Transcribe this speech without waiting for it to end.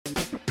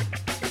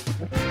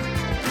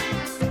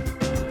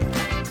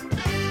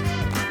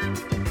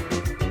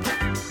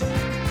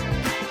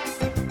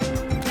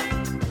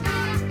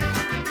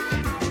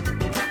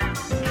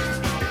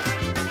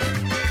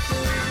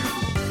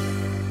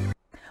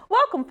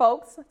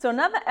folks, to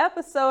another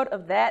episode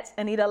of That's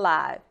Anita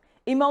Live,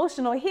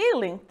 emotional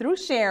healing through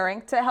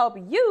sharing to help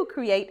you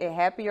create a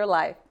happier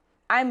life.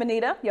 I'm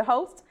Anita, your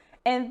host,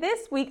 and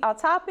this week our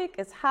topic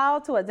is how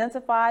to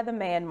identify the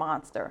man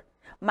monster.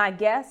 My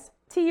guest,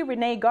 T.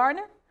 Renee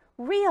Gardner,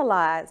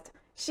 realized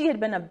she had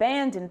been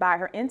abandoned by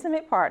her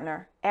intimate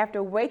partner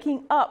after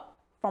waking up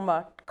from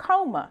a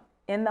coma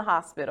in the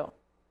hospital.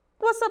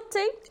 What's up, T?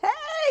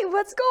 Hey,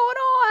 what's going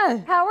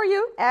on? How are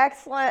you?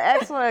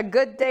 Excellent.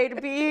 Good day to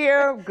be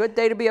here. Good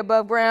day to be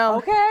above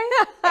ground. Okay.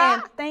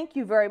 And thank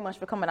you very much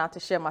for coming out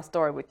to share my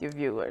story with your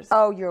viewers.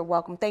 Oh, you're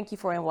welcome. Thank you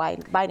for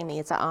inviting me.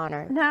 It's an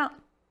honor. Now,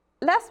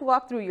 let's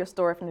walk through your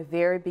story from the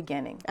very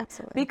beginning.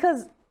 Absolutely.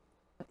 Because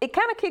it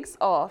kind of kicks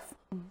off,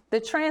 the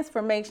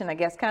transformation, I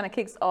guess, kind of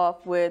kicks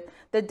off with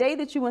the day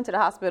that you went to the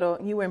hospital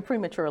and you were in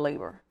premature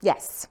labor.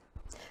 Yes.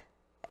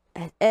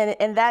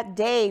 And that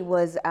day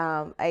was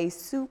a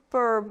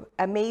super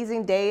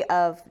amazing day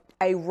of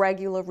a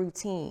regular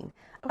routine,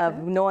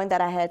 of knowing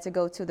that I had to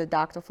go to the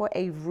doctor for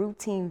a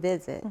routine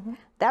visit. Mm-hmm.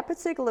 That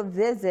particular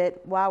visit,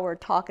 while we're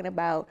talking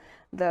about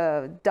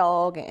the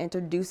dog and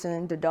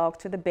introducing the dog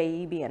to the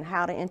baby and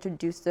how to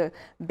introduce the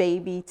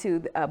baby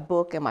to a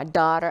book and my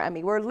daughter. I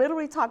mean, we're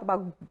literally talking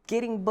about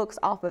getting books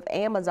off of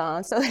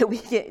Amazon so that we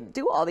can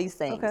do all these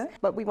things. Okay.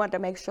 But we want to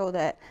make sure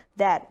that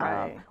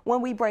right.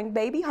 When we bring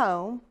baby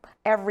home,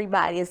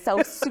 everybody is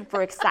so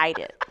super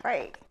excited.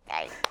 Right.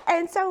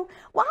 And so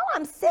while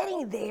I'm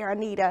sitting there,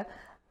 Anita,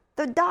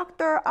 the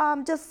doctor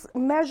just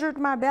measured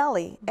my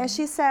belly. Mm-hmm. And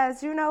she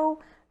says,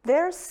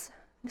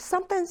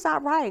 something's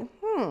not right.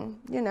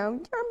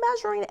 You're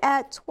measuring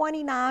at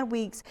 29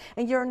 weeks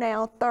and you're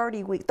now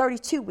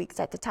 32 weeks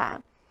at the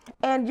time.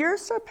 And you're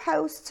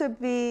supposed to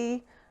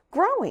be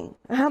growing.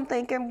 And I'm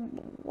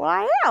thinking, well,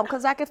 I am,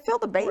 because I can feel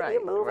the baby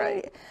moving.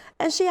 Right.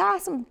 And she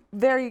asked some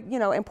very,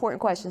 important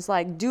questions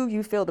like, do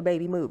you feel the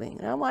baby moving?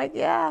 And I'm like,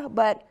 yeah,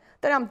 but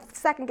then I'm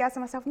second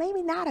guessing myself,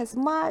 maybe not as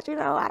much,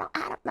 I'm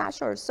not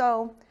sure.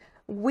 So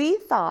we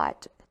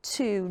thought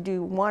to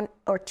do one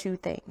or two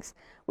things.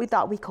 We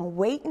thought we can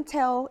wait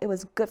until it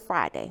was Good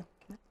Friday.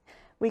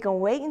 We can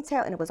wait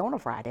until, and it was on a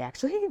Friday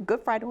actually,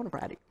 Good Friday on a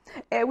Friday.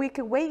 And we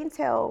could wait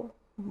until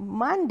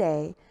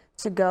Monday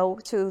to go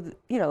to,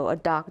 a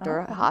doctor,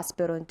 a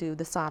hospital and do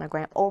the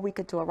sonogram, or we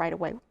could do it right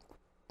away.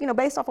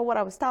 Based off of what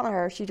I was telling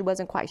her, she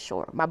wasn't quite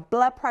sure. My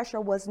blood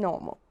pressure was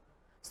normal.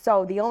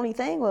 So the only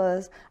thing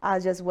was, I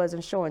just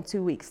wasn't sure in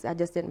 2 weeks. I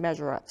just didn't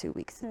measure up 2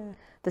 weeks,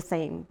 the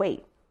same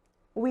weight.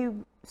 We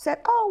said,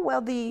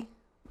 the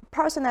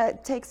person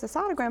that takes the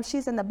sonogram,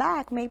 she's in the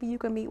back, maybe you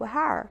can meet with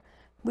her.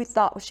 We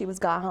thought she was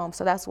gone home,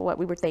 so that's what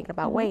we were thinking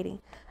about waiting.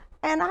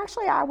 And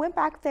actually, I went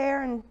back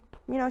there and,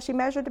 she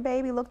measured the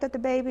baby, looked at the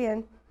baby,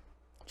 and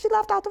she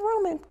left out the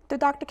room. And the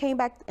doctor came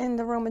back in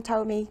the room and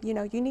told me, you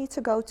need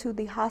to go to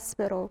the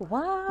hospital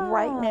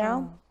right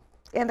now.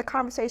 And the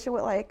conversation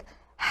was like,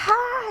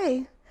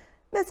 hi,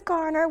 Miss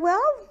Garner.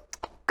 Well,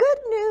 good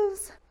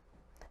news.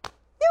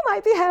 You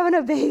might be having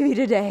a baby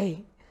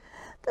today.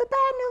 The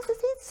bad news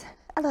is he's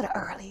a little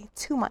early,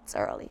 2 months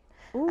early.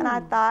 Ooh. And I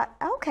thought,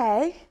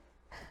 okay.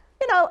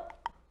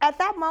 At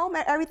that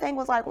moment, everything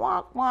was like,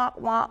 womp, womp,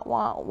 womp,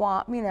 womp,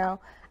 womp,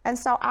 And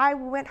so I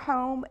went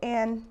home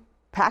and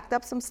packed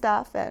up some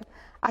stuff. And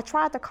I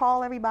tried to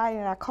call everybody,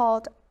 and I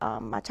called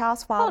my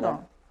child's father.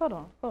 Hold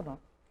on.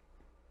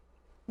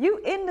 You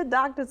in the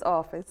doctor's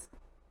office,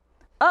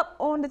 up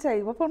on the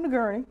table, up on the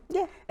gurney.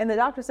 Yeah. And the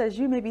doctor says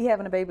you may be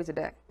having a baby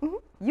today. Mm-hmm.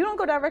 You don't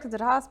go directly to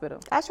the hospital.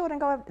 I sure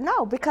didn't go.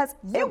 No, because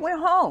you went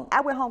home.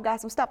 I went home,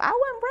 got some stuff. I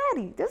wasn't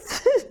ready.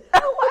 I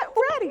wasn't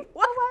ready.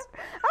 What?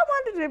 I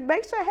wanted to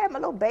make sure I had my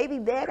little baby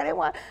bag. I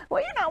want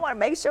to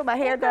make sure my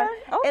hair done.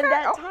 In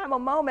that time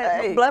of moment,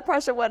 my blood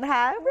pressure wasn't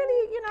high.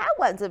 Really, I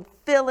wasn't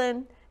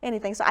feeling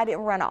anything, so I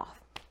didn't run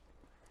off.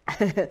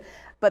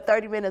 But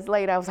 30 minutes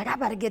later, I was like, I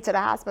better get to the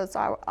hospital.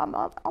 So I'm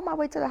on my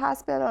way to the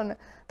hospital, and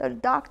the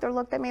doctor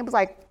looked at me and was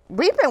like,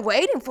 we've been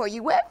waiting for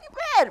you. Where have you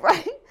been,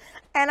 right?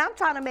 And I'm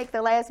trying to make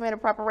the last minute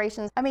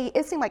preparations. I mean,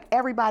 it seemed like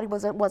everybody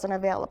wasn't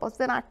available. So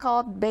then I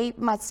called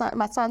my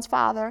son's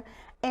father,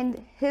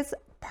 and his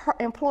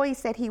employee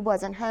said he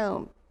wasn't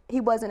home. He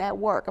wasn't at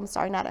work. I'm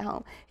sorry, not at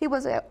home. He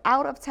was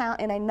out of town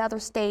in another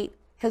state.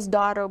 His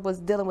daughter was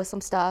dealing with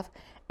some stuff,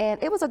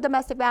 and it was a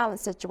domestic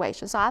violence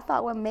situation. So I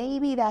thought, well,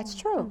 maybe that's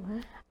true. Mm-hmm.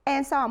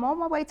 And so I'm on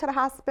my way to the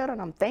hospital,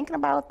 and I'm thinking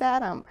about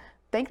that. I'm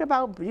thinking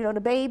about,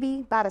 the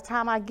baby. By the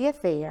time I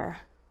get there,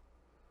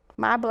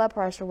 my blood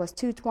pressure was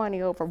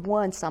 220 over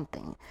 1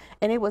 something.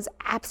 And it was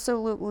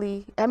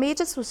absolutely,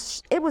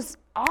 it was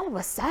all of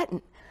a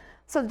sudden.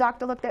 So the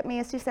doctor looked at me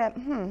and she said,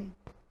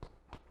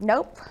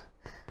 nope.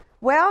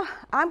 Well,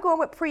 I'm going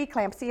with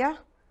preeclampsia.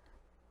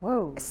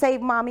 Whoa.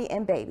 Save mommy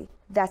and baby.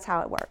 That's how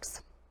it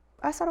works.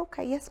 I said,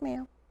 okay, yes,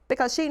 ma'am.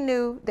 Because she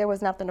knew there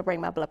was nothing to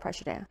bring my blood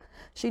pressure down.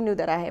 She knew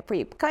that I had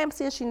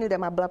preeclampsia. She knew that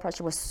my blood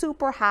pressure was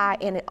super high,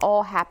 and it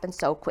all happened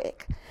so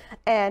quick.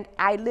 And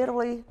I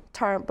literally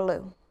turned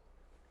blue.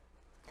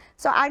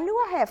 So I knew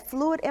I had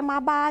fluid in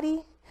my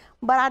body,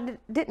 but I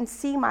didn't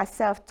see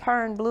myself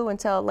turn blue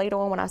until later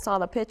on when I saw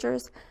the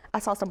pictures. I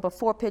saw some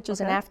before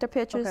pictures and Okay. after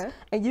pictures, Okay.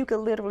 and you could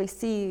literally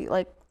see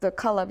like the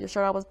color of your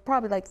shirt. I was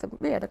probably like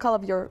the color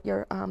of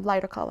your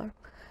lighter color.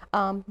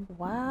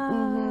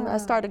 Wow. I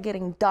started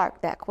getting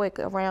dark that quick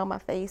around my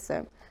face,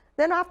 and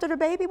then after the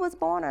baby was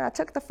born, and I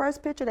took the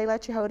first picture, they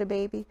let you hold the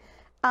baby.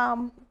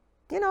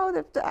 You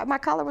know, my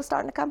color was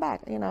starting to come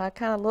back. You know, I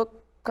kind of looked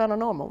kind of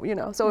normal. You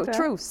know, so Okay.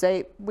 true.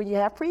 Say when you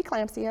have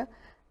preeclampsia,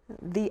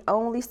 the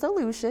only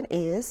solution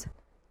is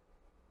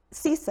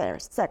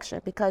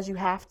C-section because you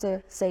have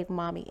to save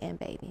mommy and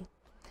baby.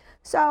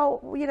 So,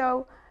 you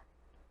know,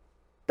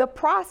 the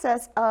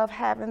process of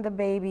having the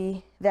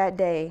baby that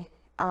day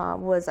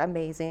was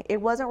amazing.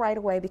 It wasn't right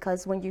away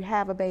because when you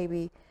have a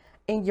baby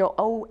in your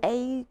old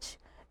age,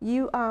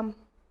 you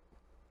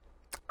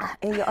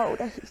in your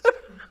old age,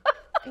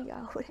 you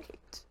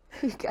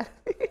gotta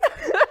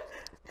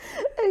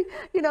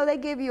you know, they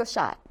give you a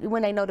shot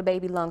when they know the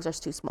baby lungs are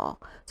too small.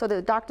 So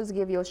the doctors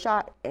give you a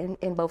shot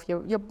in both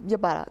your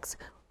buttocks.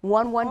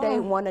 One day,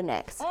 one the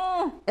next.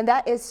 And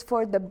that is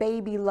for the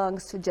baby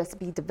lungs to just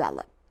be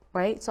developed,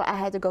 right? So I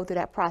had to go through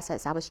that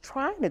process. I was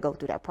trying to go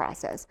through that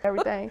process,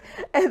 everything.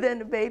 And then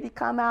the baby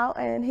come out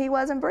and he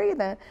wasn't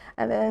breathing.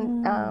 And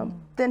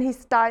then he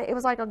started, it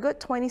was like a good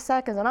 20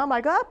 seconds. And I'm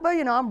like, oh, but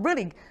you know, I'm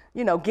really,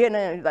 you know, getting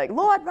in, like,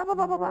 Lord, blah, blah,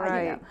 blah, blah, blah, you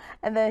know.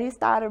 And then he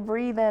started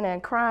breathing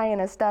and crying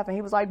and stuff. And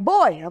he was like,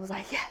 boy. I was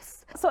like,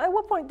 yes. So at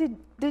what point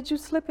did you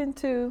slip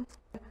into?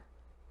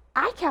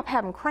 I kept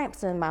having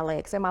cramps in my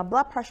legs and my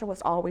blood pressure was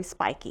always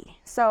spiky.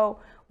 So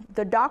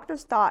the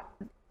doctors thought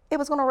it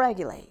was going to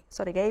regulate.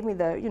 So they gave me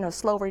the, you know,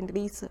 slow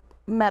release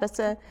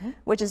medicine,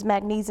 which is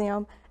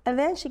magnesium. And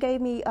then she gave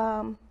me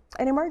an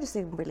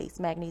emergency release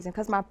magnesium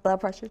because my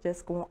blood pressure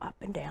just going up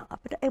and down,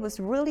 up and down. It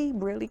was really,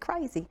 really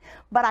crazy.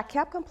 But I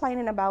kept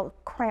complaining about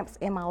cramps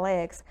in my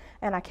legs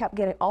and I kept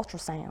getting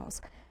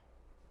ultrasounds.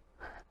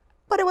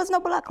 But it was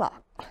no blood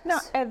clot. Now,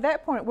 at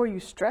that point, were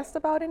you stressed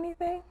about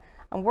anything?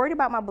 I'm worried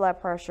about my blood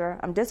pressure.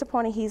 I'm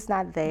disappointed he's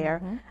not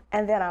there.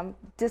 And then I'm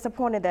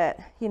disappointed that,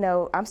 you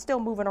know, I'm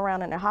still moving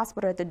around in the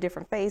hospital at the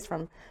different phase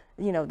from,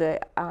 you know, the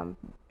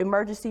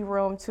emergency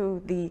room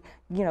to the,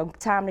 you know,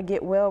 time to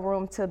get well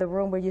room to the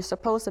room where you're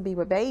supposed to be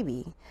with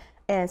baby.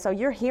 And so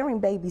you're hearing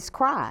babies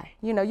cry.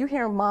 You know, you're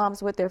hearing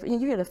moms with their, you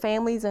hear the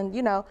families and,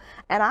 you know,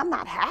 and I'm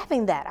not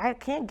having that. I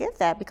can't get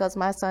that because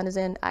my son is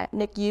in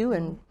NICU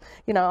and,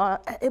 you know,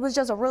 it was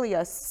just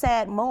a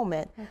sad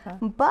moment.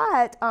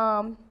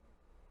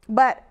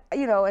 But,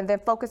 you know, and then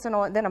focusing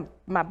on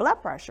my blood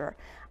pressure.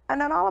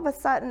 And then all of a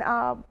sudden,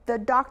 the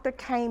doctor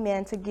came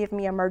in to give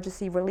me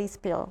emergency release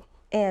pill.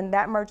 And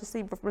that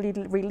emergency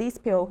release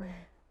pill,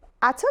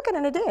 I took it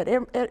and it did.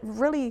 It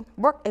really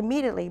worked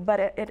immediately, but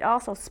it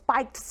also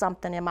spiked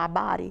something in my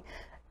body.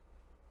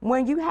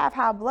 When you have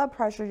high blood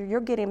pressure,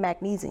 you're getting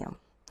magnesium.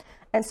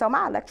 And so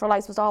my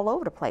electrolytes was all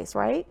over the place,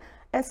 right?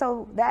 And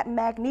so that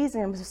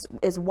magnesium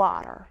is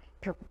water,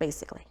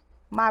 basically.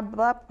 My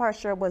blood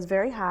pressure was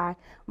very high.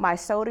 My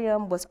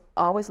sodium was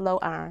always low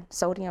iron.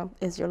 Sodium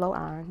is your low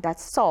iron.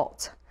 That's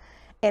salt.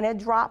 And it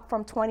dropped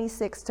from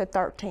 26 to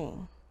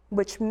 13,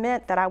 which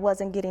meant that I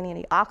wasn't getting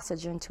any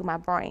oxygen to my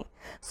brain.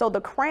 So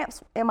the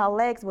cramps in my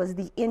legs was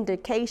the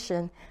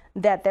indication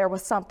that there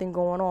was something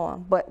going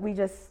on. But we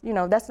just, you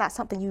know, that's not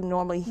something you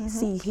normally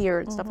see here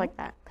and stuff like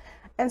that.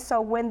 And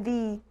so when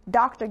the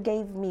doctor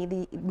gave me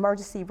the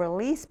emergency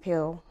release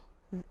pill,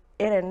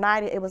 it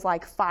ignited, it was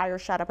like fire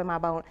shot up in my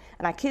bone.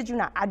 And I kid you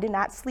not, I did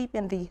not sleep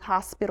in the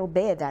hospital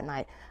bed that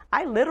night.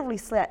 I literally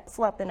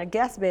slept in a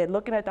guest bed,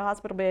 looking at the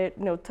hospital bed,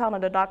 you know,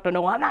 telling the doctor,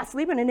 no, I'm not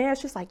sleeping in there.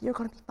 She's like, you're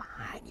gonna be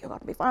fine, you're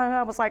gonna be fine.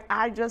 I was like,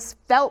 I just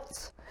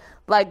felt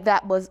like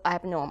that was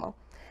abnormal.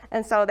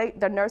 And so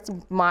the nurse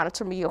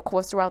monitored me, of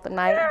course, throughout the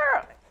night.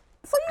 Girl,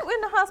 so you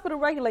in the hospital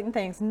regulating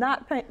things,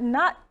 not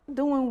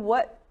doing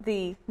what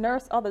the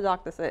nurse or the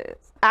doctor says.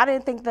 I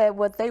didn't think that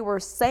what they were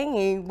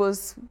saying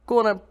was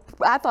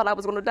I thought I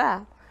was gonna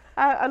die.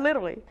 I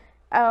literally.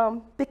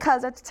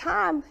 Because at the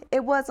time,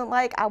 it wasn't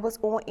like I was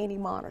on any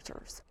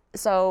monitors.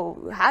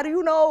 So how do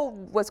you know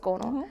what's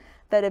going on?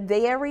 That the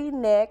very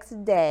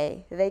next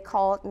day, they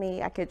called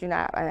me, I kid you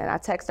not, and I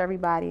text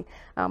everybody,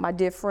 my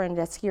dear friend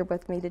that's here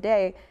with me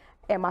today,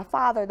 and my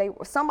father,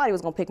 somebody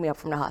was gonna pick me up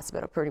from the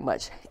hospital pretty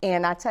much.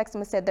 And I texted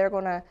them and said they're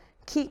gonna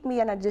keep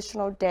me an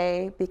additional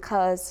day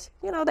because,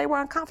 you know, they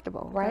were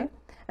uncomfortable, right?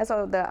 And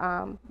so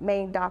the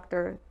main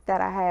doctor that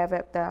I have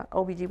at the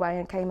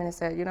OBGYN came in and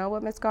said, you know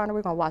what, Ms. Garner,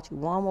 we're gonna watch you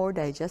one more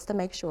day just to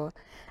make sure.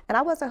 And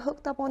I wasn't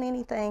hooked up on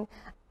anything,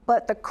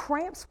 but the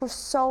cramps were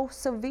so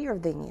severe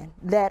then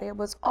that it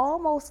was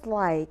almost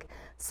like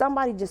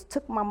somebody just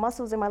took my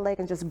muscles in my leg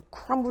and just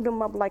crumbled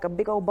them up like a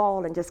big old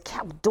ball and just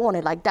kept doing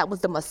it like that was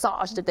the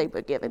massage that they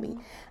were giving me.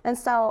 And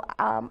so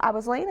I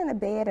was laying in the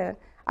bed and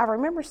I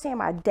remember seeing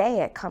my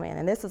dad come in,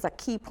 and this is a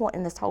key point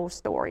in this whole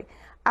story.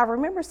 I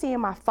remember seeing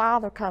my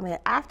father come in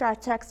after I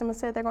texted him and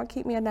said they're gonna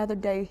keep me another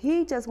day.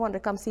 He just wanted to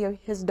come see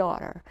his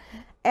daughter.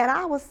 And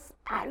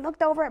I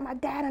looked over at my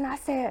dad and I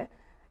said,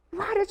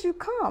 why did you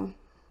come?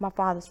 My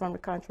father's from the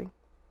country.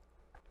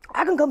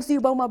 I can come see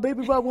about my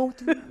baby if I want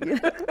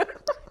to.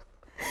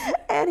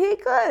 And he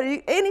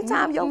could.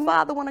 Anytime your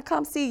father want to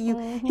come see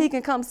you, he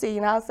can come see you.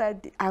 And I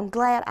said, I'm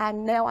glad I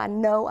know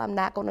I'm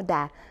not going to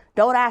die.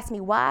 Don't ask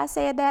me why I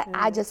said that.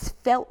 I just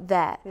felt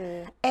that.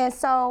 And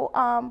so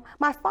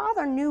my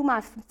father knew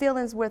my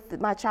feelings with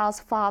my child's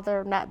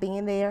father not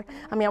being there.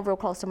 I mean, I'm real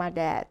close to my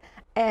dad.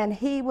 And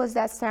he was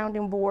that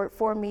sounding board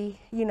for me.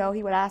 You know,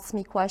 he would ask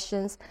me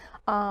questions,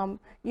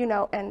 you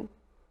know, and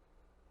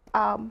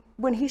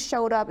when he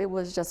showed up, it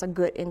was just a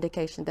good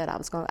indication that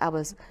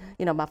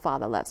you know, my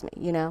father loves me,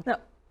 you know. Now,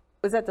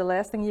 was that the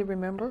last thing you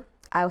remember?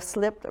 I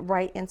slipped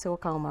right into a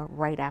coma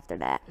right after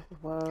that.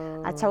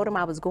 Whoa. I told him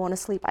I was going to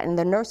sleep, and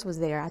the nurse was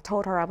there. I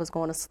told her I was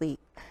going to sleep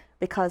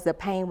because the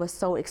pain was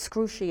so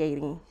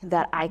excruciating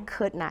that I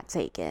could not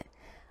take it,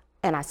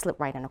 and I slipped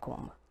right in a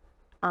coma.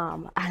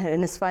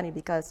 And it's funny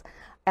because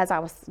as I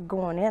was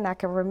going in, I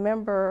can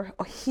remember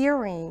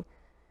hearing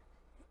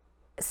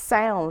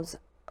sounds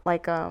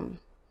like a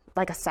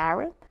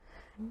siren,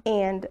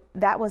 and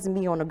that was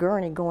me on a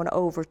gurney going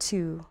over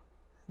to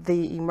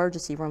the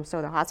emergency room.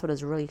 So the hospital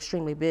is really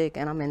extremely big,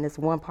 and I'm in this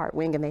one part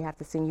wing, and they have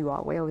to send you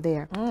all the way over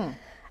there.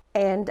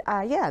 And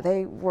yeah,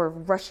 they were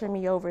rushing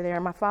me over there.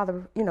 And my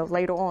father, you know,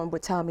 later on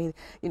would tell me,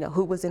 you know,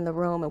 who was in the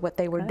room and what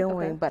they were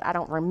doing, but I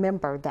don't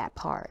remember that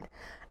part.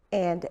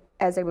 And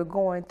as they were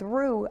going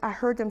through, I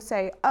heard them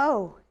say,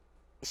 "Oh,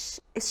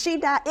 she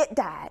died. It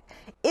died."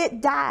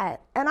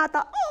 And I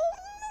thought, oh,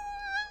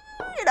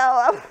 you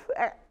know,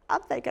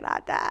 I'm thinking I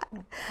died.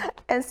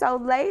 And so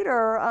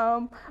later,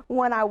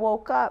 when I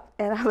woke up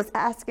and I was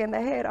asking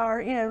the head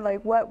RN,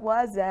 like, what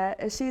was that?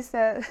 And she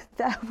said,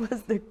 that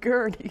was the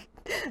gurney,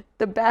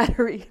 the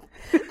battery.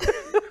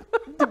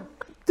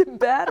 the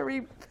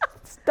battery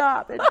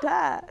stopped and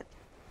died.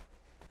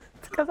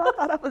 Because I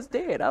thought I was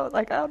dead. I was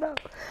like, I don't know.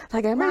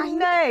 Like, am I?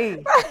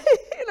 Renee. Right?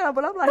 You know,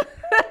 but I'm like,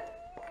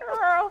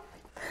 girl.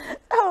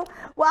 So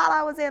while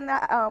I was in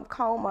that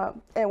coma,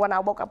 and when I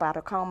woke up out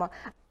of coma,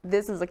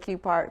 this is a key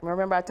part.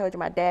 Remember I told you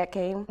my dad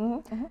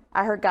came?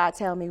 I heard God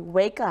tell me,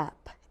 wake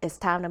up. It's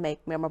time to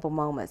make memorable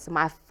moments.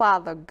 My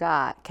Father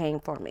God came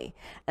for me.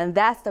 And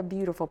that's the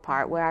beautiful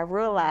part where I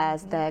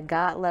realized that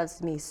God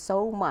loves me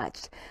so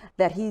much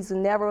that he's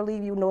never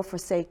leave you nor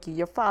forsake you.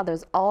 Your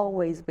Father's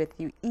always with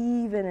you,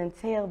 even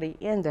until the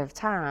end of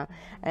time.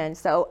 And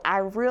so I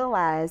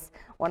realized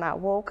when I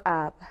woke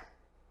up,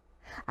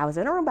 I was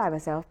in a room by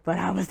myself, but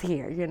I was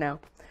here, you know.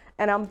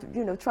 And I'm,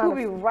 you know, trying We'll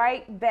be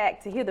right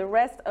back to hear the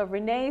rest of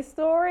Renee's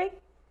story,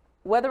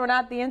 whether or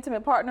not the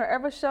intimate partner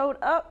ever showed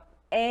up,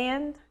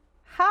 and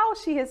how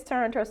she has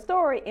turned her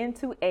story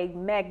into a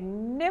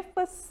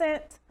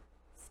magnificent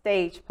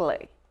stage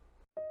play.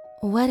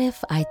 What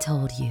if I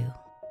told you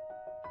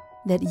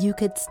that you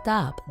could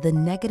stop the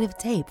negative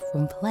tape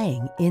from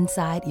playing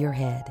inside your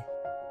head?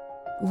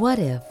 What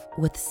if,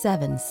 with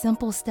 7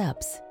 simple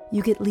steps,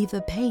 you could leave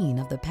the pain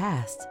of the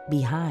past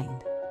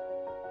behind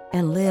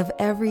and live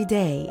every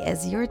day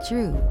as your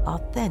true,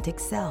 authentic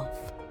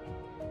self?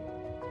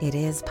 It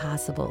is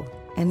possible,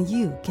 and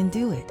you can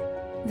do it.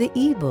 The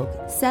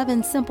ebook,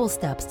 7 Simple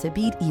Steps to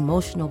Beat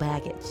Emotional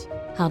Baggage,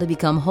 How to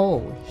Become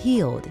Whole,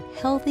 Healed,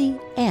 Healthy,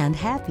 and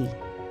Happy,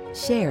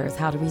 shares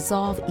how to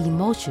resolve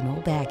emotional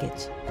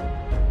baggage.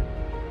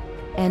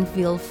 And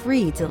feel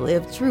free to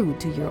live true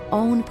to your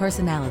own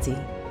personality,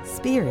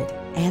 spirit,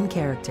 and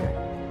character.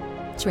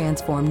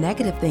 Transform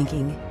negative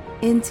thinking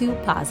into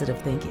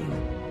positive thinking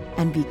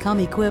and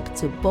become equipped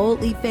to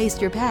boldly face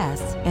your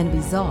past and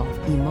resolve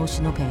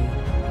emotional pain.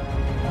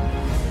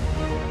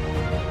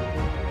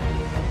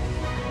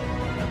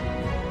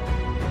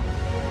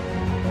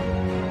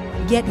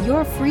 Get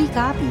your free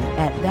copy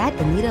at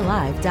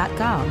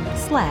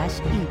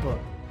thatanitalive.com/ebook.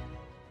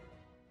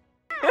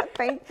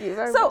 Thank you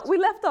very So much. we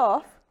left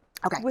off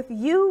with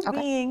you Okay.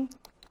 being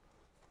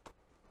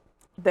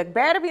the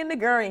battery in the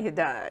gurney had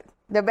died.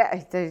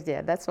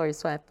 Yeah, that's where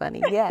it's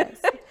funny.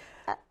 Yes.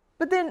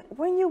 But then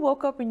when you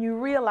woke up and you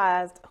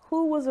realized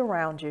who was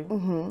around you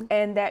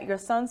and that your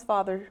son's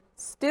father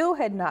still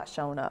had not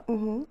shown up,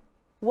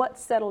 what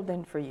settled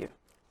in for you?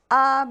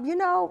 You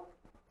know,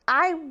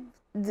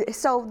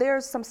 so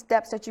there's some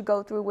steps that you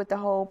go through with the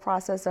whole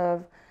process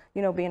of,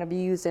 you know, being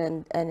abused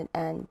and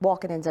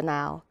walking in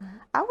denial.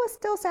 I would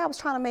still say I was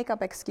trying to make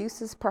up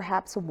excuses,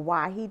 perhaps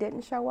why he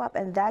didn't show up.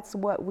 And that's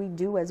what we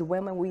do as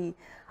women. We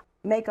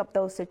make up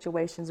those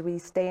situations. We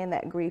stay in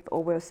that grief,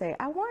 or we'll say,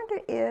 I wonder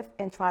if,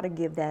 and try to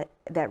give that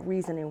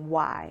reasoning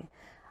why.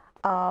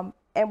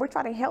 And we're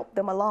trying to help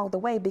them along the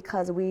way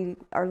because we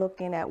are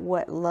looking at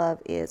what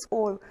love is,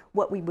 or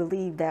what we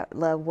believe that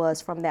love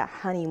was from that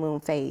honeymoon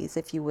phase,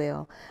 if you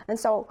will. And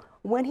so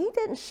when he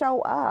didn't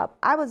show up,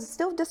 I was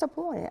still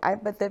disappointed.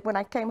 But when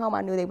I came home,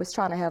 I knew they was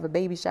trying to have a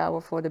baby shower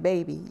for the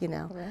baby, you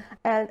know.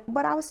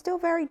 But I was still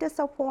very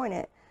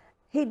disappointed.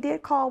 He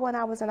did call when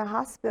I was in a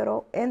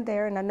hospital in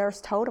there, and the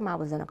nurse told him I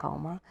was in a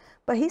coma.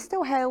 But he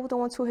still held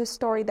on to his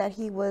story that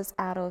he was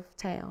out of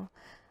town.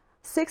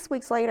 6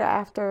 weeks later,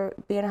 after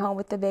being home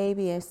with the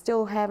baby and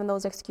still having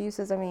those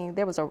excuses, I mean,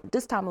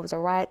 this time it was a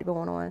riot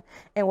going on.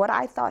 And what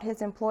I thought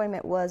his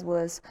employment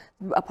was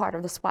a part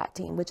of the SWAT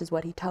team, which is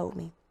what he told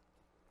me.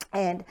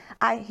 And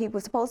he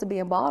was supposed to be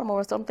in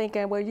Baltimore, so I'm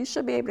thinking, well, you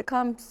should be able to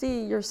come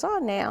see your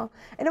son now.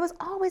 And it was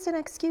always an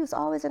excuse,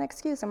 always an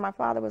excuse. And my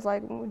father was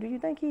like, well, do you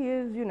think he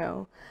is, you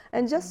know?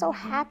 And just so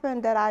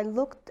happened that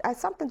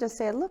something just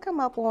said, look him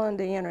up on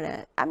the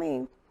internet. I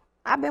mean,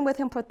 I've been with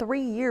him for 3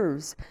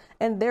 years,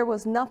 and there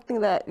was nothing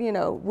that, you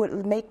know,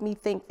 would make me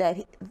think that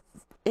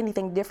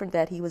anything different,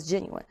 that he was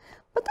genuine.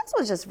 But this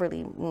was just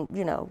really,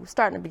 you know,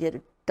 starting to get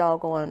a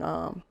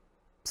doggone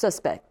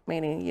suspect,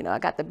 meaning, you know, I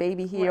got the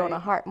baby here on a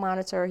heart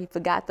monitor, he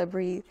forgot to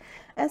breathe.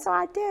 And so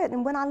I did.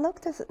 And when I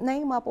looked his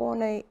name up on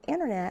the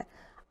internet,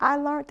 I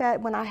learned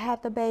that when I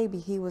had the baby,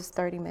 he was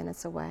 30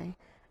 minutes away.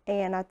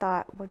 And I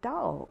thought, well,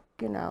 dog,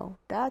 you know,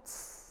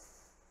 that's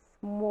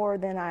more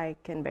than I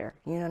can bear,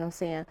 you know what I'm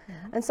saying?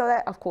 And so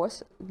that, of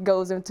course,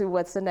 goes into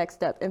what's the next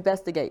step,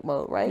 investigate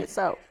mode, right?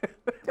 So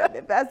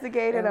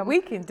investigated him. We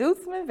can do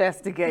some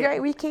investigating. Yeah,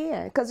 we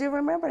can, because you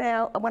remember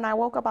now, when I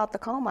woke up out the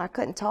coma, I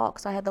couldn't talk,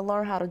 so I had to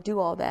learn how to do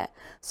all that.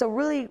 So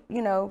really,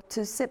 you know,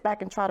 to sit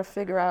back and try to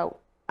figure out,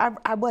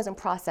 I wasn't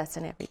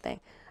processing everything.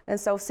 And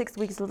so 6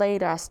 weeks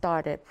later, I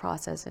started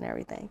processing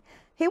everything.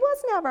 He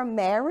was never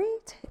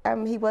married.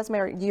 He was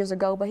married years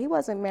ago, but he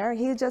wasn't married.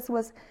 He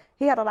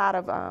had a lot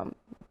of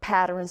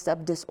patterns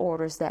of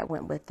disorders that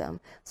went with them.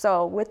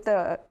 So with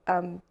the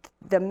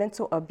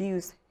mental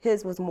abuse,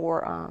 his was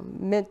more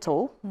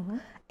mental,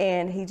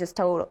 and he just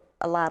told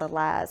a lot of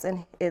lies.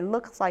 And it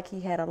looks like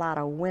he had a lot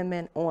of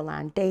women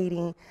online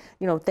dating,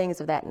 you know, things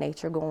of that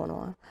nature going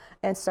on.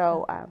 And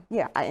so,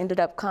 I ended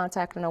up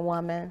contacting a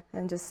woman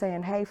and just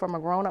saying, hey, from a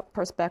grown-up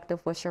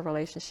perspective, what's your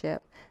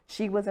relationship?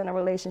 She was in a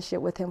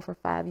relationship with him for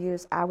 5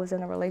 years. I was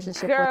in a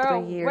relationship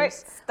for 3 years. Wait,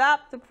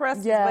 stop the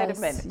press. Yes, Wait a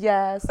minute.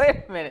 Yes.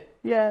 Wait a minute.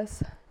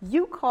 Yes.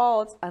 You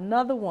called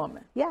another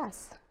woman.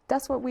 Yes.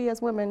 That's what we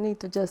as women need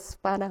to just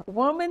find out.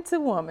 Woman to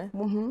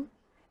woman.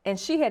 And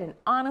she had an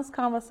honest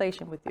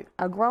conversation with you.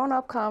 A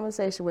grown-up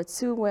conversation with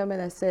two women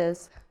that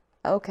says,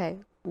 okay,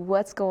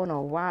 what's going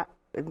on?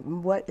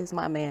 What is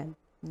my man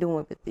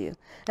doing with you?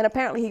 And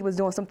apparently he was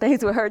doing some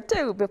things with her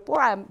too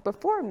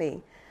before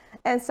me.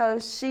 And so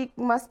she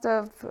must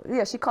have,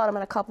 she caught him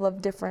in a couple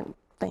of different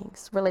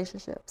things,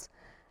 relationships.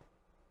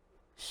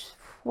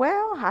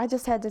 Well, I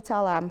just had to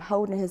tell her I'm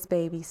holding his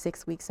baby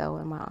 6 weeks old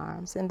in my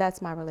arms, and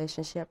that's my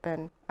relationship,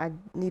 and I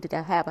needed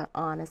to have an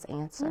honest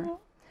answer.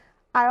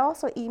 I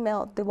also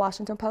emailed the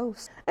Washington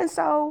Post, and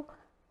so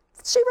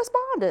she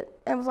responded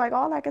and was like,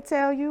 all I could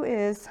tell you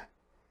is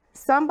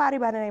somebody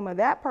by the name of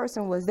that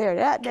person was there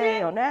that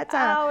day on that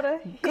time.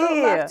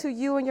 Good luck to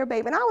you and your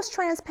baby. And I was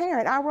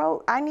transparent. I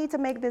wrote, I need to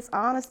make this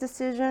honest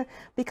decision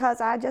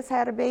because I just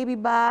had a baby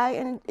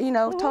and, you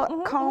know,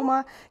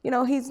 coma. You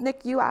know, he's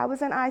NICU. I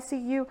was in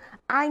ICU.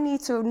 I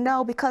need to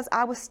know because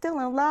I was still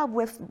in love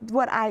with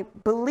what I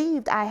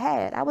believed I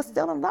had. I was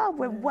still in love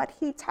with what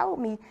he told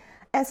me.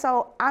 And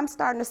so I'm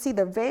starting to see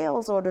the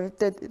veils or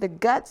the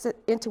guts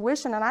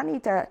intuition, and I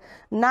need to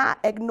not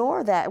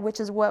ignore that, which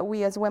is what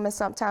we as women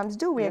sometimes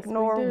do. We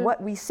ignore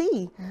what we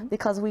see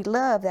because we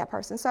love that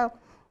person. So,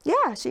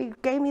 yeah, she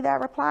gave me that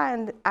reply,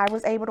 and I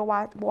was able to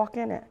walk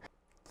in it.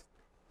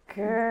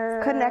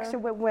 Girl.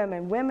 Connection with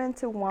women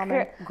to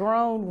woman.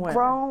 Grown woman.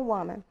 Grown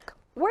woman.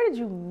 Where did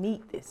you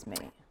meet this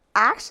man?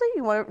 Actually,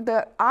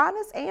 the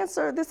honest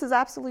answer, this is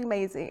absolutely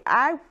amazing.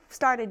 I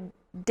started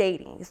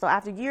dating. So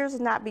after years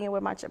of not being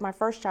with my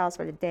first child's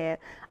for the dad,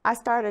 I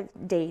started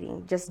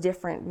dating just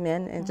different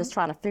men and just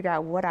trying to figure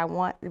out what I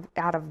want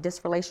out of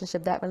this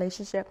relationship, that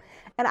relationship.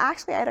 And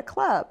actually at a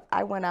club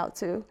I went out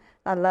to,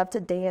 I love to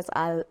dance.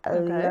 I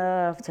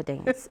love to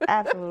dance.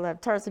 Absolutely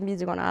love. Turn some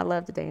music on. I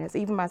love to dance.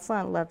 Even my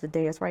son loved to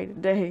dance right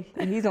today.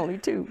 He's only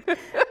 2.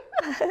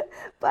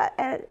 But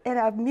and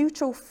a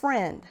mutual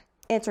friend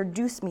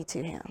introduced me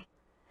to him.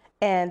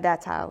 And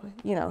that's how,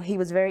 you know, he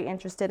was very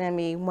interested in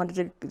me,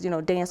 wanted to, you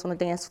know, dance on the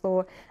dance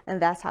floor, and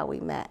that's how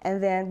we met.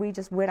 And then we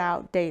just went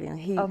out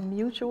dating. A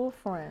mutual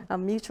friend. A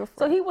mutual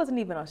friend. So he wasn't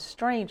even a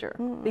stranger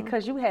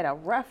because you had a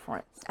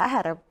reference. I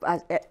had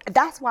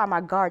that's why my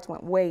guards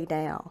went way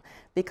down,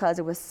 because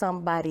it was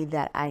somebody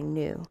that I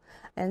knew.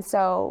 And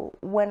so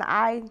when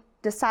I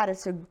decided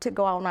to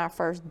go on our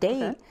first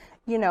date,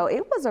 you know,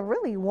 it was a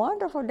really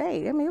wonderful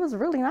date. I mean, it was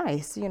really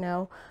nice, you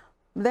know.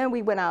 Then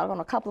we went out on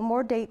a couple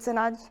more dates, and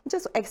I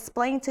just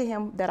explained to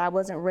him that I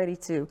wasn't ready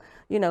to,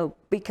 you know,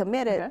 be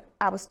committed.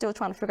 I was still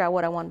trying to figure out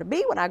what I wanted to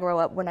be when I grow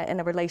up, in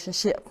a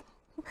relationship.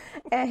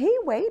 And he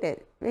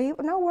waited.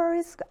 No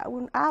worries.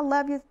 I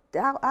love you.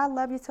 I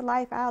love you to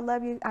life. I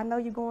love you. I know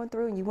you're going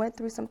through, and you went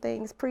through some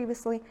things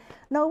previously.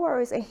 No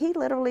worries. And he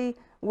literally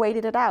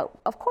waited it out.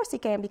 Of course he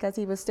can, because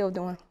he was still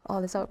doing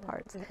all his other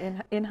parts.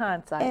 In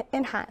hindsight.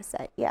 In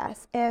hindsight,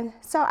 yes. And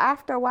so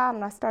after a while,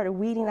 and I started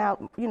weeding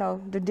out, you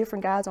know, the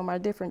different guys on my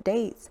different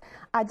dates,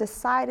 I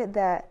decided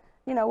that,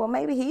 you know, well,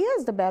 maybe he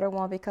is the better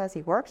one because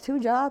he works 2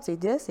 jobs, he,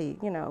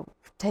 you know,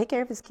 take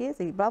care of his kids,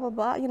 he blah, blah,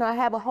 blah. You know, I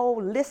have a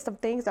whole list of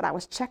things that I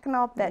was checking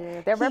off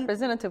that. That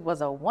representative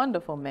was a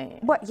wonderful man.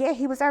 But yeah,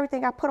 he was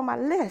everything I put on my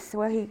list.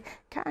 Well, he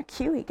kind of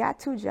cute, he got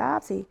 2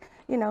 jobs, he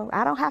you know,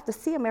 I don't have to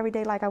see him every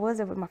day like I was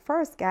with my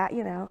first guy,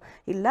 you know.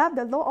 He loved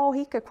the Lord. Oh,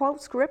 he could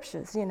quote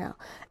scriptures, you know.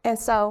 And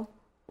so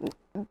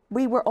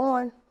we were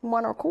on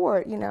one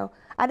accord, you know.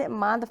 I didn't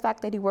mind the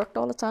fact that he worked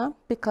all the time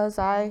because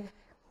I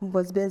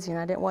was busy and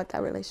I didn't want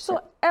that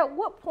relationship. So at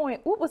what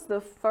point, what was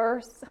the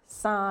first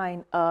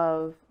sign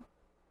of,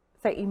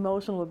 say,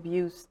 emotional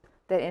abuse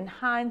that in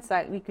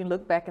hindsight we can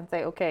look back and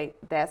say, okay,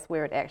 that's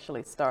where it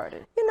actually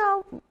started? You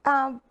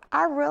know,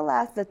 I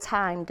realized the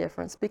time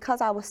difference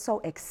because I was so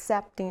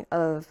accepting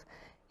of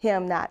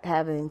him not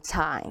having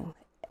time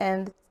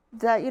and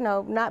that, you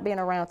know, not being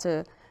around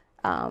to,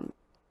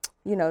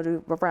 you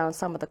know, around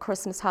some of the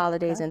Christmas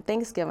holidays and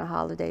Thanksgiving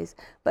holidays.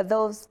 But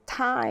those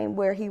time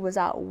where he was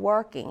out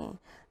working,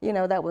 you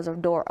know, that was a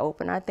door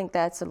open. I think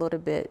that's a little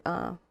bit,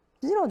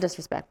 you know,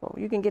 disrespectful.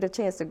 You can get a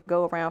chance to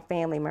go around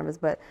family members,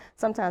 but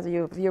sometimes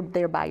if you're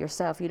there by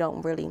yourself, you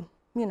don't really,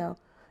 you know,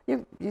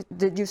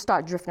 you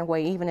start drifting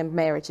away. Even in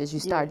marriages,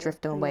 you start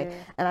drifting away.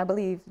 And I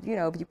believe, you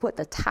know, if you put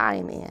the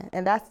time in,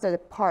 and that's the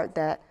part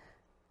that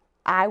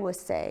I would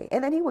say.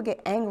 And then he would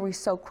get angry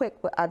so quick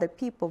with other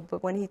people,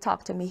 but when he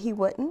talked to me, he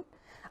wouldn't.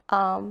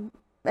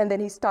 And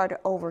then he started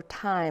over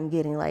time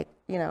getting like,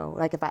 you know,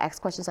 like if I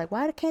ask questions like,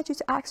 why can't you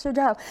ask your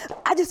job?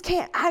 I just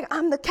can't.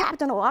 I'm the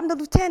captain or I'm the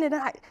lieutenant.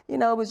 And you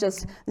know, it was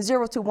just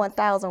 0 to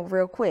 1,000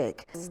 real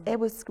quick. It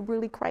was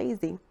really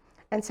crazy.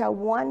 Until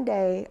one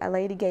day, a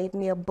lady gave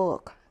me a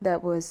book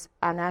that was,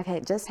 and I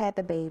had just had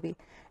the baby.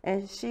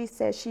 And she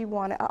said she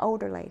wanted, an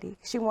older lady,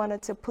 she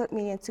wanted to put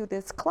me into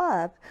this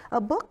club,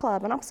 a book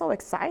club. And I'm so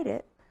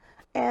excited.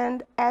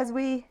 And as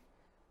we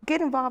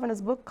get involved in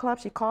this book club,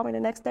 she called me the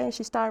next day and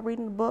she started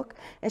reading the book.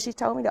 And she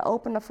told me to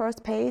open the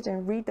first page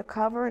and read the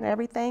cover and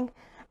everything.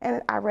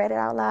 And I read it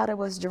out loud. It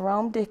was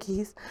Jerome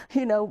Dickey's,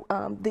 you know,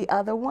 The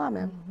Other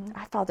Woman.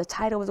 I thought the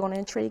title was going to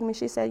intrigue me.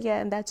 She said, yeah,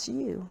 and that's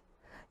you.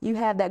 You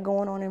have that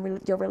going on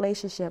in your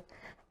relationship.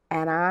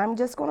 And I'm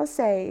just going to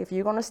say, if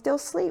you're going to still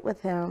sleep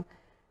with him,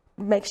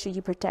 make sure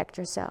you protect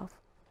yourself.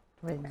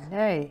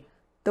 Renee.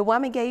 The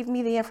woman gave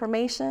me the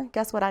information.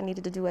 Guess what I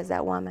needed to do as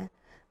that woman?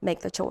 Make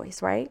the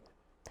choice, right?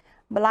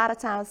 But a lot of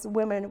times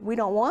women, we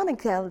don't want to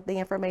tell the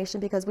information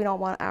because we don't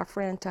want our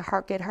friend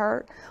to get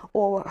hurt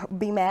or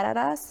be mad at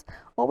us.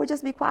 Or we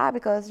just be quiet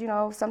because, you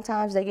know,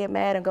 sometimes they get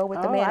mad and go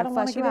with the man and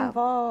fuss you out.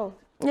 Involved.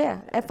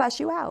 Yeah, and fuss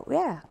you out,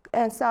 yeah.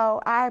 And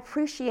so I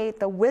appreciate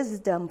the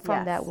wisdom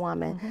from that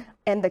woman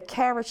and the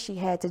courage she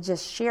had to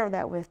just share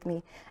that with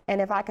me.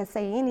 And if I can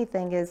say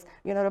anything is,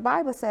 you know, the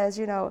Bible says,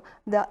 you know,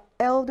 the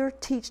elder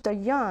teach the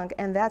young,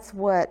 and that's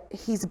what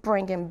he's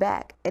bringing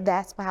back. And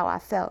that's how I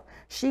felt.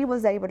 She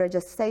was able to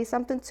just say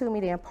something to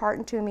me, to impart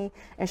it to me,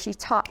 and she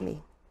taught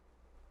me.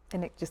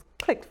 And it just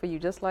clicked for you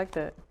just like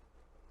that.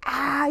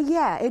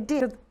 Yeah, it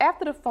did. 'Cause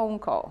after the phone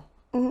call,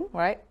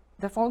 right?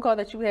 The phone call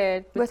that you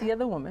had with the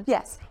other woman.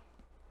 Yes.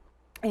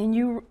 And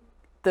you,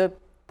 the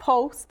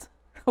Post,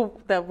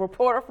 the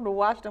reporter from the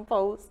Washington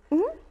Post,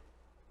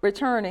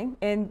 returning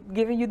and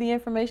giving you the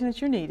information that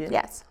you needed.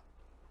 Yes.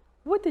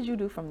 What did you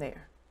do from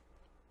there?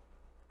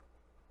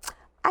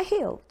 I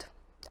healed.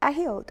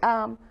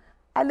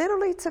 I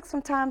literally took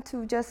some time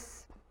to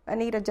just,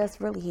 Anita, just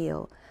really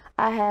heal.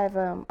 I have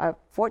a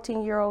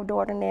 14-year-old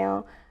daughter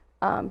now.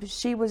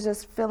 She was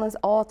just feeling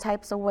all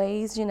types of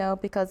ways, you know,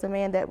 because the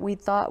man that we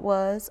thought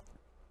was,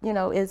 you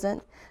know,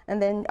 isn't.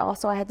 And then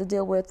also I had to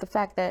deal with the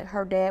fact that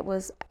her dad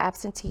was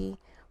absentee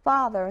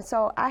father. And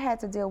so I had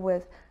to deal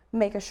with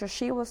making sure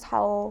she was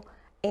whole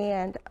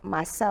and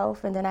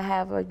myself. And then I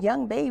have a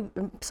young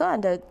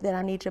son that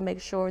I need to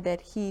make sure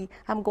that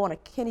I'm going to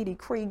Kennedy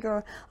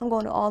Krieger. I'm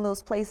going to all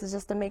those places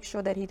just to make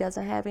sure that he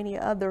doesn't have any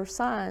other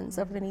signs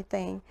of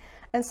anything.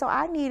 And so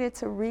I needed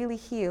to really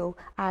heal.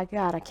 I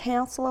got a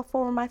counselor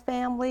for my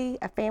family,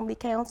 a family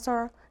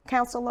counselor,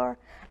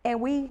 and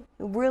we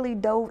really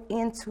dove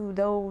into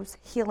those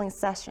healing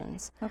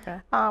sessions. Okay.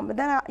 But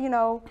then, you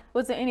know.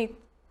 Was there any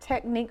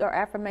technique or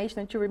affirmation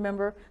that you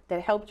remember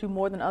that helped you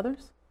more than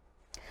others?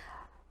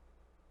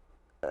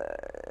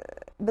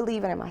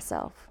 Believing in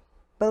myself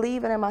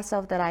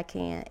that I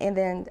can. And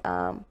then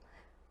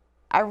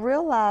I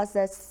realized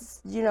that,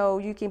 you know,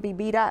 you can be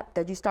beat up,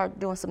 that you start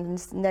doing some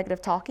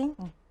negative talking.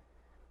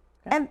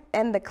 Okay.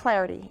 And the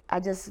clarity.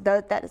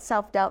 That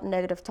self-doubt,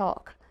 negative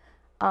talk.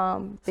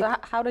 So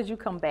how did you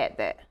combat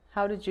that?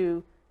 How did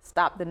you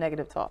stop the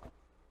negative talk?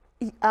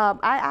 I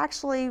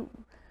actually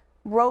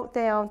wrote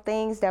down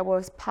things that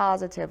was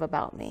positive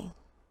about me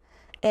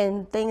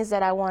and things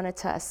that I wanted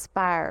to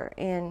aspire.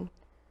 And,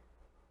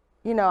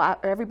 you know,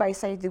 everybody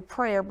say do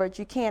prayer, but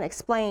you can't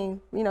explain,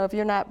 you know, if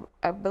you're not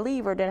a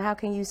believer, then how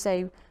can you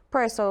say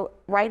prayer? So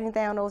writing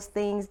down those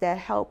things that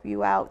help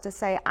you out to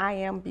say, I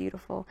am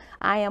beautiful,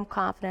 I am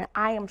confident,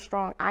 I am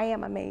strong, I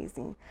am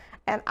amazing.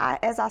 And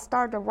as I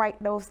started to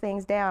write those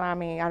things down, I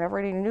mean, I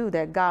already knew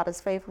that God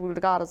is faithful,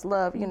 God is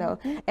love, you know,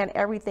 and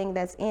everything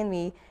that's in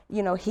me,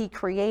 you know, he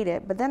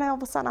created. But then all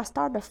of a sudden I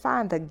started to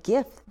find the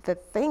gift, the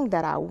thing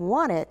that I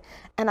wanted.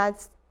 And I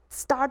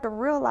started to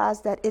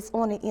realize that it's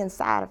on the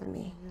inside of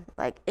me.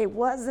 Like, it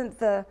wasn't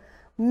the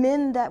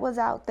men that was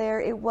out there.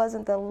 It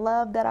wasn't the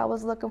love that I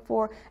was looking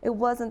for. It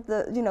wasn't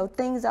the,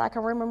 things that I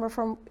can remember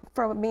from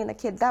being a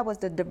kid. That was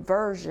the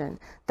diversion.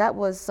 That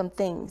was some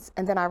things.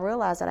 And then I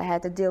realized that I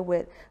had to deal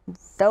with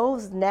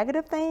those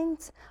negative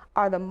things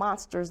are the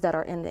monsters that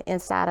are in the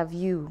inside of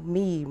you,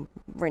 me,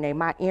 Renee.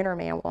 My inner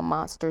man were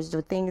monsters,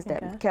 the things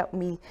that kept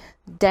me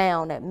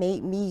down, that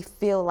made me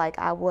feel like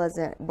I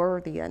wasn't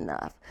worthy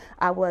enough,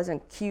 I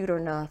wasn't cute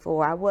enough,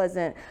 or I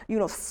wasn't,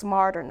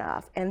 smart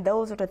enough. And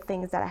those are the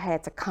things that I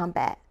had to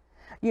combat,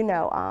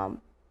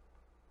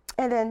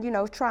 and then,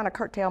 trying to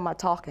curtail my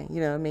talking, you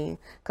know what I mean?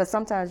 Because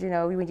sometimes,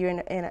 when you're in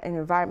an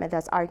environment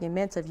that's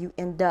argumentative, you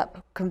end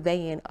up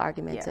conveying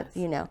argumentative,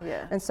 Yeah.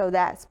 And so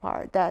that's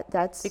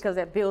that's Because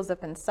that builds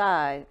up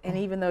inside, and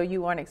even though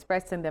you aren't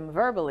expressing them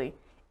verbally,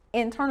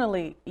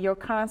 internally, you're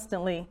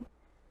constantly,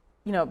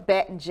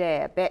 bat and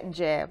jab,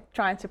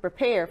 trying to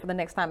prepare for the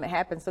next time it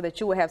happens so that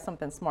you will have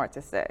something smart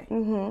to say. Yeah.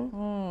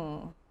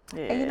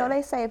 And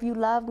they say, if you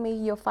love me,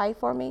 you'll fight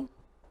for me.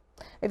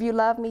 If you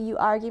love me, you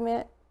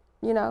argument.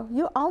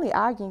 You're only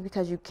arguing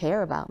because you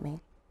care about me.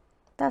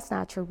 That's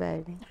not true,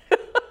 baby.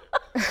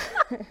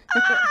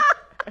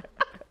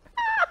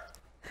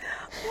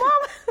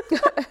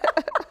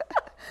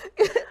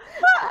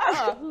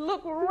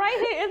 Look right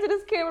here into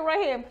this camera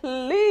right here and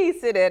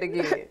please say that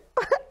again.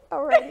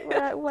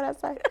 Alrighty, what I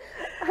say?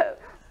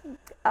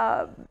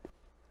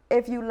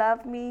 If you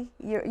love me,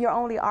 you're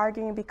only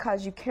arguing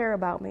because you care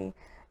about me.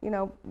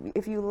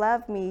 If you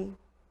love me,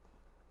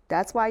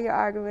 that's why you're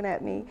arguing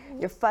at me.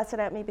 You're fussing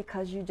at me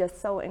because you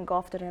just so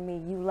engulfed in me.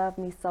 You love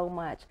me so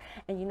much.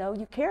 And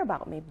you care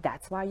about me.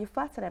 That's why you're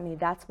fussing at me.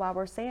 That's why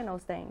we're saying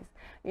those things.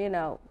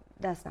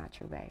 That's not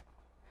true, babe.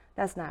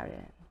 That's not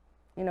it.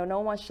 No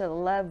one should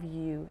love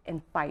you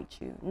and fight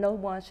you. No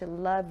one should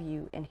love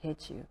you and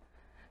hit you.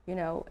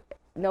 No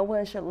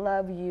one should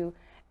love you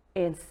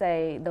and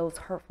say those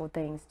hurtful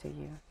things to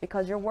you,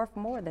 because you're worth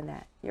more than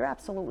that. You're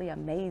absolutely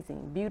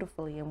amazing,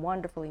 beautifully and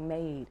wonderfully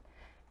made.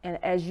 And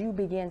as you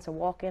begin to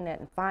walk in it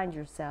and find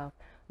yourself,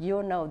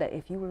 you'll know that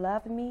if you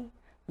love me,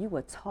 you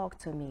would talk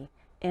to me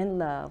in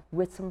love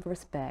with some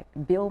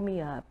respect, build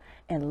me up,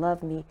 and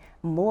love me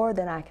more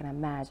than I can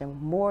imagine,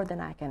 more than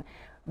I can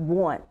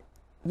want.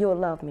 You'll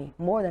love me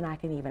more than I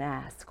can even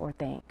ask or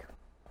think.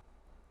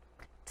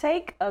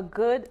 Take a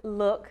good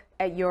look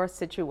at your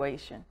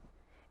situation.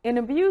 An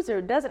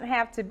abuser doesn't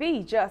have to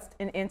be just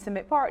an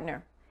intimate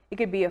partner. It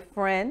could be a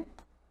friend.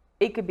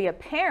 It could be a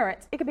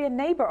parent, it could be a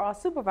neighbor or a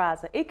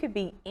supervisor, it could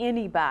be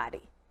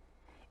anybody.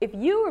 If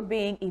you are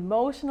being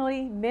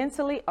emotionally,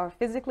 mentally, or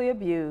physically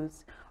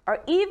abused,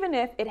 or even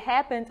if it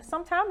happened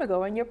some time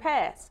ago in your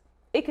past,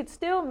 it could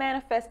still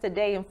manifest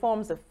today in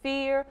forms of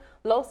fear,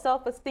 low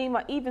self-esteem,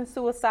 or even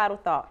suicidal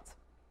thoughts.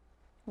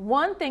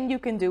 One thing you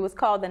can do is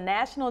call the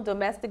National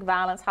Domestic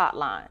Violence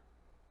Hotline.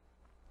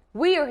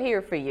 We are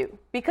here for you,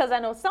 because I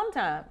know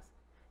sometimes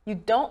you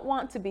don't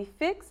want to be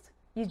fixed,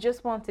 you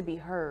just want to be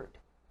heard.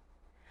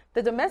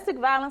 The Domestic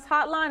Violence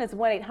Hotline is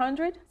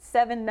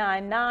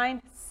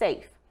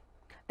 1-800-799-SAFE.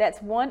 That's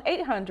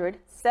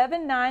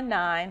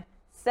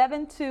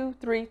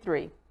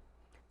 1-800-799-7233.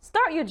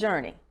 Start your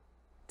journey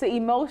to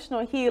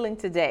emotional healing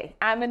today.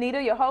 I'm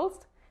Anita, your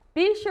host.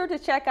 Be sure to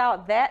check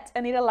out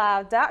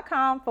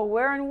thatanitalive.com for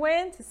where and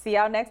when to see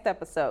our next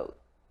episode.